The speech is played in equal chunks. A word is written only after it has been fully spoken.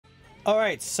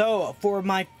Alright, so for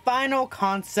my final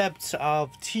concept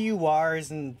of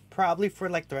TURs and probably for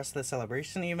like the rest of the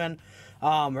celebration even,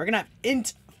 we're gonna have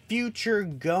Int Future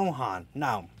Gohan.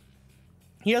 Now,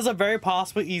 he has a very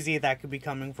possible easy that could be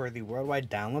coming for the worldwide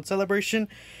download celebration.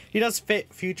 He does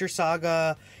fit Future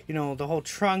Saga, you know, the whole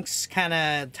Trunks kind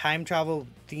of time travel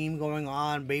theme going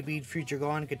on. Maybe Future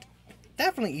Gohan could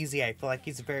definitely easy. I feel like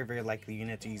he's a very, very likely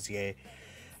unit to EZA.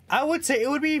 I would say it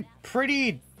would be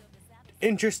pretty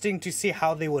interesting to see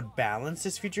how they would balance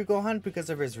this Future Gohan because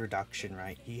of his reduction,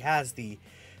 right? He has the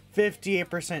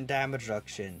 58% damage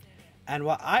reduction. And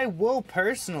what I will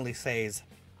personally say is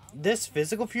this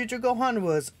physical Future Gohan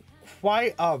was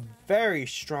quite a very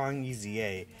strong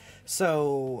EZA.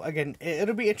 So again,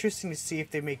 it'll be interesting to see if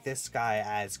they make this guy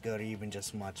as good or even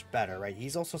just much better, right?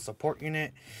 He's also a support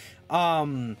unit.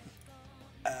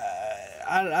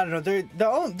 I don't know.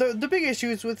 The big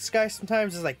issues with this guy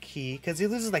sometimes is like Ki, because he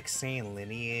loses like Saiyan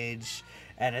lineage,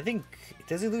 and I think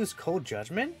does he lose Cold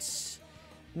Judgment?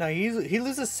 No, he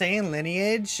loses Saiyan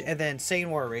lineage and then Saiyan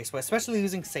War Race, but especially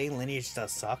losing Saiyan lineage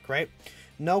does suck, right?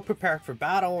 No prepare for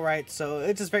battle, right? So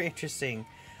it's just very interesting.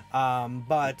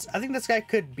 But I think this guy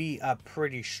could be a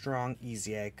pretty strong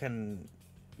EZA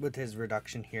with his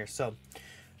reduction here. So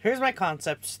here's my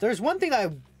concepts. There's one thing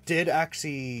I did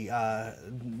actually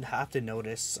have to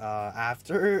notice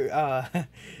after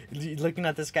looking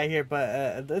at this guy here,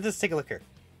 but let's take a look here.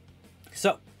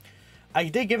 So I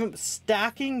did give him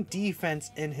stacking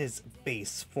defense in his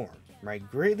base form, right?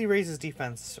 Greatly raises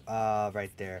defense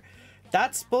right there.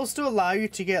 That's supposed to allow you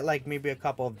to get like maybe a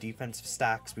couple of defensive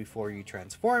stacks before you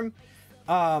transform.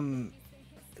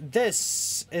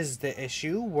 This is the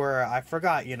issue where I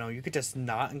forgot, you know, you could just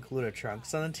not include a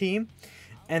Trunks on the team,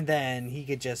 and then he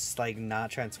could just like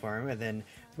not transform, and then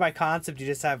by concept you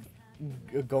just have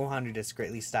Gohan who just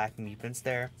greatly stacking defense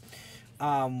there.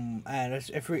 And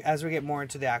as we get more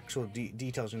into the actual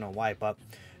details, you know why, but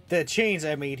the change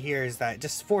I made here is that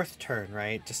just fourth turn,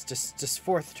 right? Just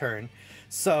fourth turn.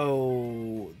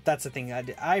 So that's the thing.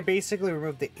 I basically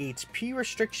removed the HP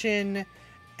restriction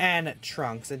and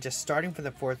Trunks, and just starting from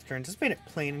the fourth turn, just made it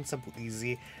plain and simple,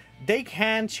 easy. They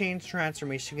can change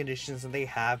transformation conditions that they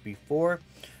have before.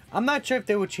 I'm not sure if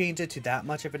they would change it to that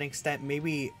much of an extent.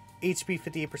 Maybe HP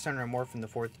 58% or more from the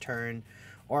fourth turn.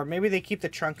 Or maybe they keep the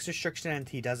Trunks restriction and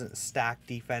he doesn't stack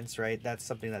defense, right? That's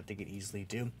something that they could easily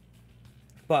do.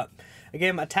 But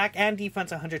again, attack and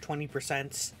defense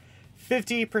 120%.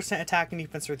 50% attack and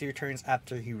defense for 3 turns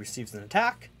after he receives an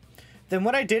attack. Then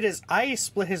what I did is I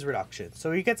split his reduction.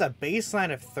 So he gets a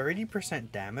baseline of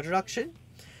 30% damage reduction.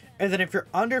 And then if you're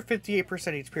under 58%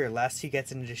 HP or less, he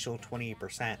gets an additional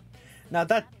 28%. Now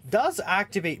that does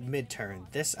activate mid-turn.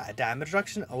 This damage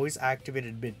reduction always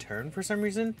activated mid-turn for some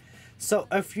reason. So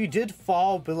if you did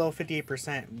fall below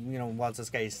 58%, you know, while this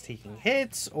guy is taking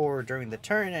hits or during the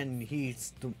turn, and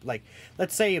he's like,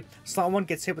 let's say Slot 1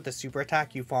 gets hit with a super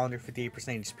attack, you fall under 58%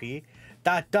 HP,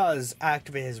 that does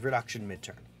activate his reduction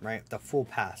mid-turn, right? The full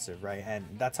passive, right?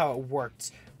 And that's how it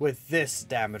works with this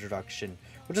damage reduction,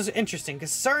 which is interesting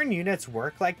because certain units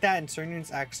work like that and certain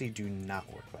units actually do not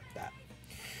work like that.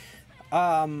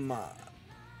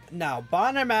 Now,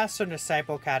 Bond Master and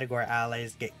Disciple category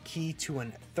allies get key to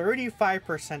an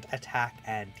 35% attack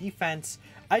and defense.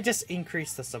 I just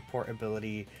increased the support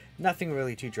ability. Nothing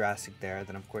really too drastic there.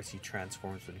 Then, of course, he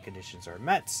transforms when conditions are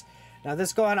met. Now,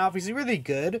 this Gohan obviously really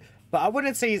good, but I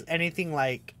wouldn't say he's anything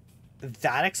like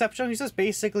that exceptional. He's just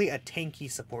basically a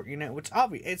tanky support unit, which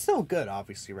it's still good,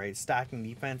 obviously, right? Stacking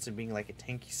defense and being like a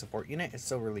tanky support unit is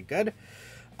still really good.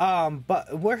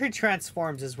 But where he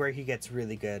transforms is where he gets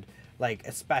really good. Like,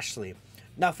 especially.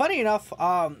 Now, funny enough,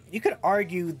 you could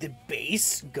argue the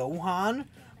base Gohan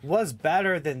was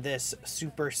better than this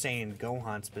Super Saiyan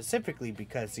Gohan specifically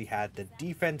because he had the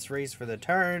defense raised for the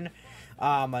turn.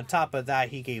 On top of that,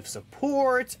 he gave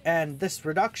support, and this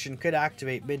reduction could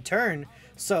activate mid-turn,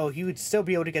 so he would still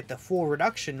be able to get the full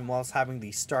reduction whilst having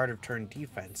the start of turn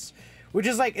defense. Which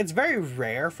is like, it's very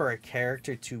rare for a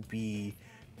character to be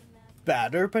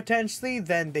better potentially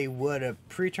than they would a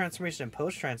pre-transformation and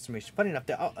post-transformation. Funny enough,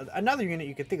 another unit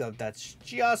you could think of that's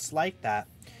just like that.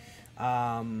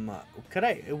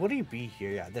 Would he be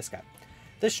here? Yeah, this guy.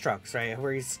 This Trunks, right?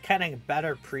 Where he's kind of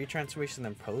better pre-transformation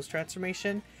than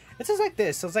post-transformation. It's just like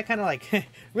this. So it's like kind of like,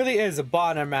 really is a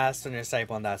Bond Master and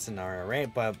Disciple in that scenario,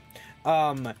 right? But,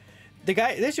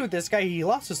 the issue with this guy, he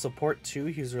lost his support too.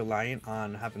 He was reliant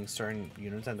on having certain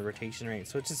units on the rotation rate.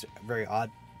 So it's just very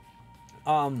odd.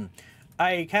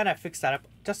 I kind of fixed that up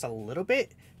just a little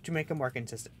bit to make him more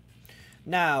consistent.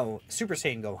 Now, Super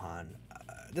Saiyan Gohan.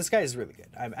 this guy is really good.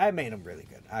 I made him really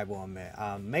good, I will admit.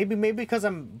 Maybe because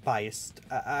I'm biased.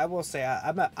 I will say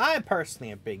I'm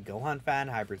personally a big Gohan fan,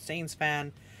 Hybrid Saiyans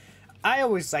fan. I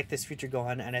always like this future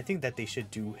Gohan, and I think that they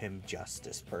should do him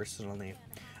justice, personally.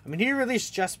 I mean, he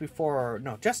released just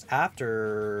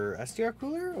after STR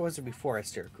Cooler? Or was it before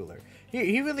STR Cooler?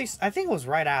 He released, I think it was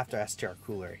right after STR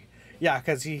Cooler. Yeah,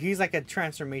 because he's like a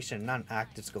transformation, not an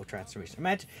active skill transformation.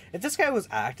 Imagine, if this guy was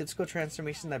active skill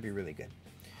transformation, that'd be really good.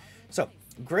 So,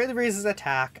 greatly raises his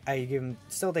attack. I give him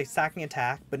still the stacking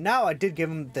attack, but now I did give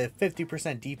him the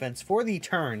 50% defense for the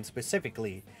turn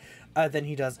specifically. Then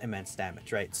he does immense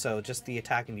damage, right? So just the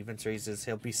attack and defense raises.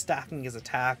 He'll be stacking his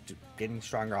attack, getting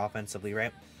stronger offensively,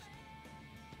 right?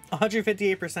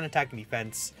 158% attack and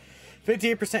defense.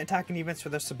 58% attack and defense for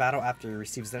the rest of battle after he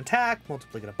receives an attack.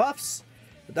 Multiplicative buffs.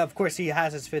 Of course, he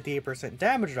has his 58%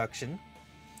 damage reduction.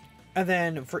 And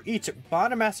then for each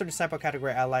Bond Master Disciple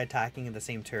category ally attacking in the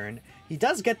same turn, he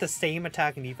does get the same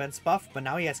attack and defense buff, but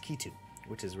now he has Key 2,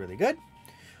 which is really good.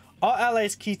 All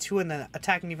allies Key 2 and then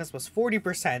attack and defense was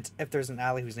 40% if there's an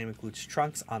ally whose name includes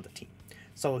Trunks on the team.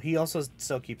 So he also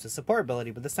still keeps his support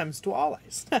ability, but this time it's to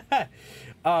allies.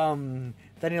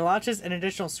 Then he launches an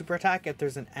additional super attack if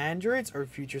there's an Androids or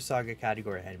Future Saga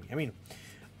category enemy. I mean,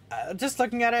 just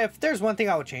looking at it, if there's one thing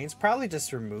I would change, probably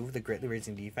just remove the greatly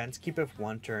raising defense, keep it for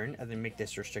one turn, and then make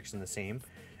this restriction the same.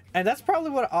 And that's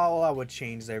probably what all I would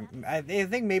change there. I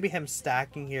think maybe him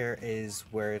stacking here is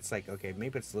where it's like, okay,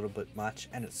 maybe it's a little bit much,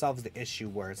 and it solves the issue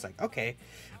where it's like, okay,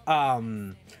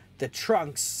 the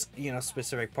Trunks, you know,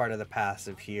 specific part of the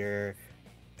passive here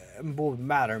will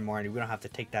matter more, and we don't have to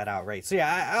take that out, right? So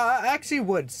yeah, I actually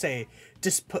would say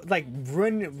just put, like,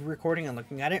 run recording and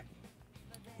looking at it,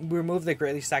 remove the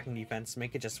greatly stacking defense,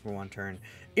 make it just for one turn.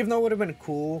 Even though it would have been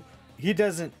cool, he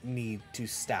doesn't need to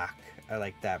stack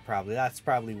like that. Probably that's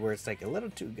probably where it's like a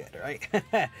little too good, right?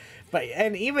 But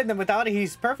and even then without it,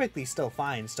 he's perfectly still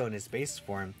fine, still in his base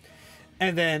form.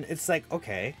 And then it's like,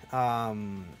 okay,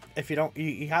 if you don't,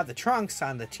 you have the Trunks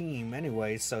on the team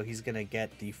anyway, so he's gonna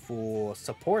get the full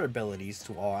support abilities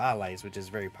to all allies, which is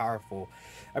very powerful.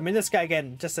 I mean, this guy,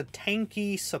 again, just a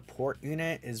tanky support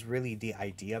unit is really the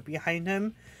idea behind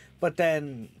him. But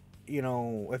then, you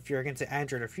know, if you're against an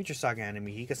Android or Future Saga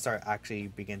enemy, he could start actually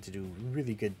begin to do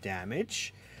really good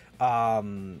damage.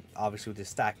 Obviously with his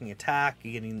stacking attack,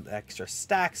 you're getting the extra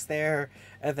stacks there,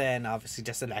 and then obviously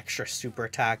just an extra super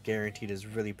attack guaranteed is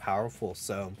really powerful.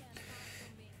 So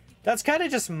that's kind of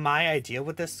just my idea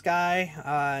with this guy.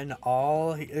 And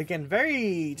all, again,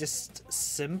 very just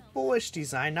simple-ish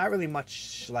design, not really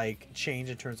much like change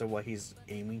in terms of what he's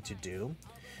aiming to do.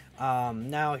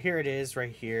 Now here it is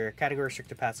right here, category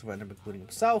restricted passive end up including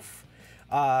himself.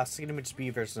 Second image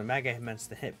speed versus Omega, immense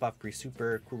the hit buff pre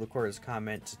super. Cooler Quarter's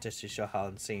comment just to show how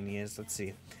insane he is. Let's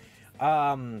see.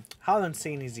 How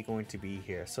insane is he going to be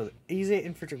here? So easy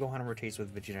infantry Gohan rotates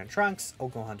with Vegeta and Trunks.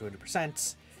 Old Gohan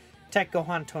 200%. Tech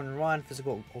Gohan Toner 1.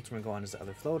 Physical Ultimate Gohan is the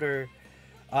other floater.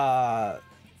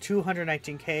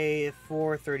 219k,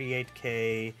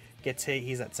 438k. Gets hit,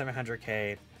 he's at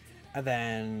 700k. And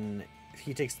then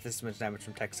he takes this much damage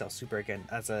from Tech Cell Super again.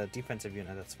 As a defensive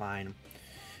unit, that's fine.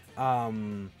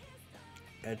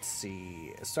 Let's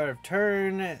see, start of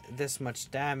turn, this much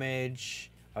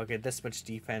damage, okay, this much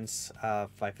defense,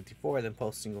 554, then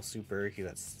post single super, he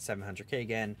gets 700k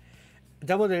again,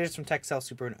 double digits from Tech Cell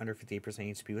Super and under 58%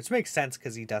 HP, which makes sense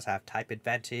because he does have type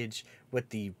advantage with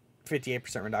the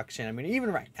 58% reduction. I mean,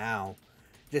 even right now,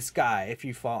 this guy, if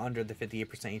you fall under the 58%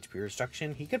 HP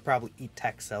reduction, he could probably eat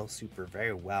Tech Cell Super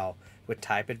very well with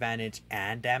type advantage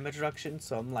and damage reduction,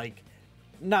 so I'm like,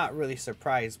 not really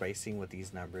surprised by seeing what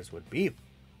these numbers would be.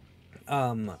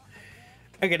 Again,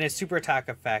 his super attack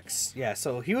effects, yeah,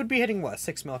 so he would be hitting what,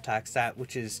 6 mil attack stat,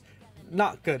 which is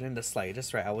not good in the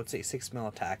slightest, right? I would say 6 mil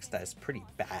attack stat is pretty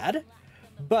bad,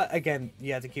 but again,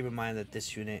 you have to keep in mind that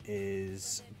this unit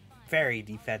is very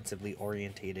defensively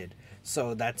orientated,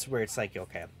 so that's where it's like,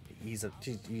 okay, he's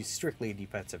strictly a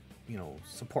defensive, you know,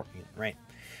 support unit, right?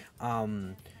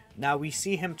 Now we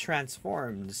see him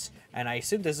transforms, and I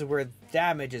assume this is where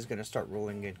damage is going to start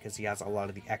rolling in because he has a lot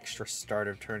of the extra start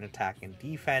of turn attack and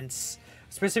defense,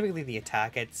 specifically the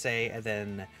attack, I'd say, and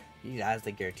then he has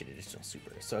the guaranteed additional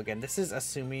super. So again, this is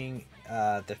assuming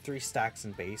the 3 stacks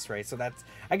in base, right? So that's,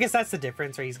 I guess that's the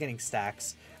difference, right? He's getting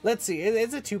stacks. Let's see,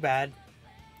 is it too bad?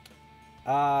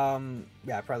 Yeah,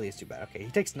 it probably is too bad. Okay,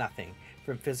 he takes nothing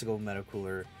from physical meta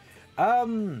cooler. I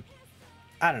don't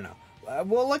know.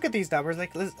 We'll look at these numbers.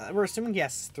 Like, we're assuming he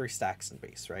has 3 stacks in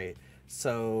base, right?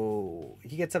 So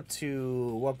he gets up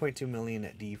to 1.2 million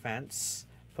at defense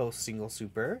post single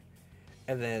super,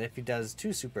 and then if he does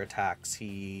 2 super attacks,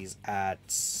 he's at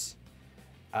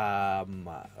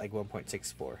Like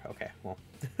 1.64. Okay, well,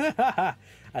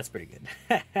 that's pretty good.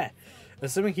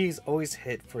 Assuming he's always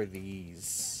hit for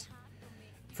these,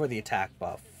 for the attack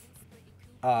buff.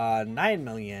 9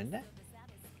 million,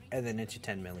 and then into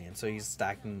 10 million. So he's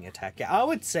stacking attack. Yeah, I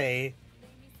would say,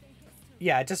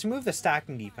 yeah, just remove the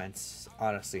stacking defense,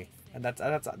 honestly, and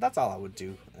that's all I would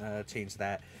do. Change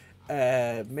that.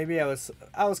 Maybe I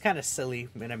was kind of silly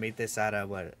when I made this out of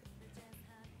what.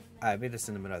 I made this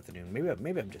in the middle of the afternoon.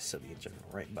 Maybe I'm just silly in general,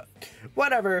 right? But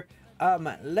whatever.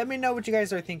 Let me know what you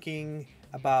guys are thinking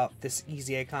about this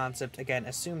easy A concept. Again,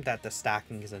 assume that the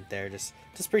stacking isn't there. Just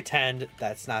pretend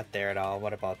that's not there at all.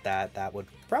 What about that? That would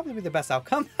probably be the best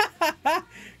outcome.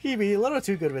 He'd be a little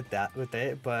too good with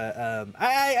it, but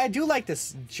I do like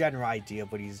this general idea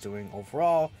of what he's doing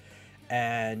overall,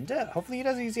 and hopefully he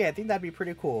does easy. I think that'd be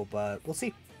pretty cool, but we'll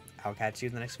see. I'll catch you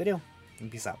in the next video,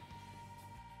 and peace out.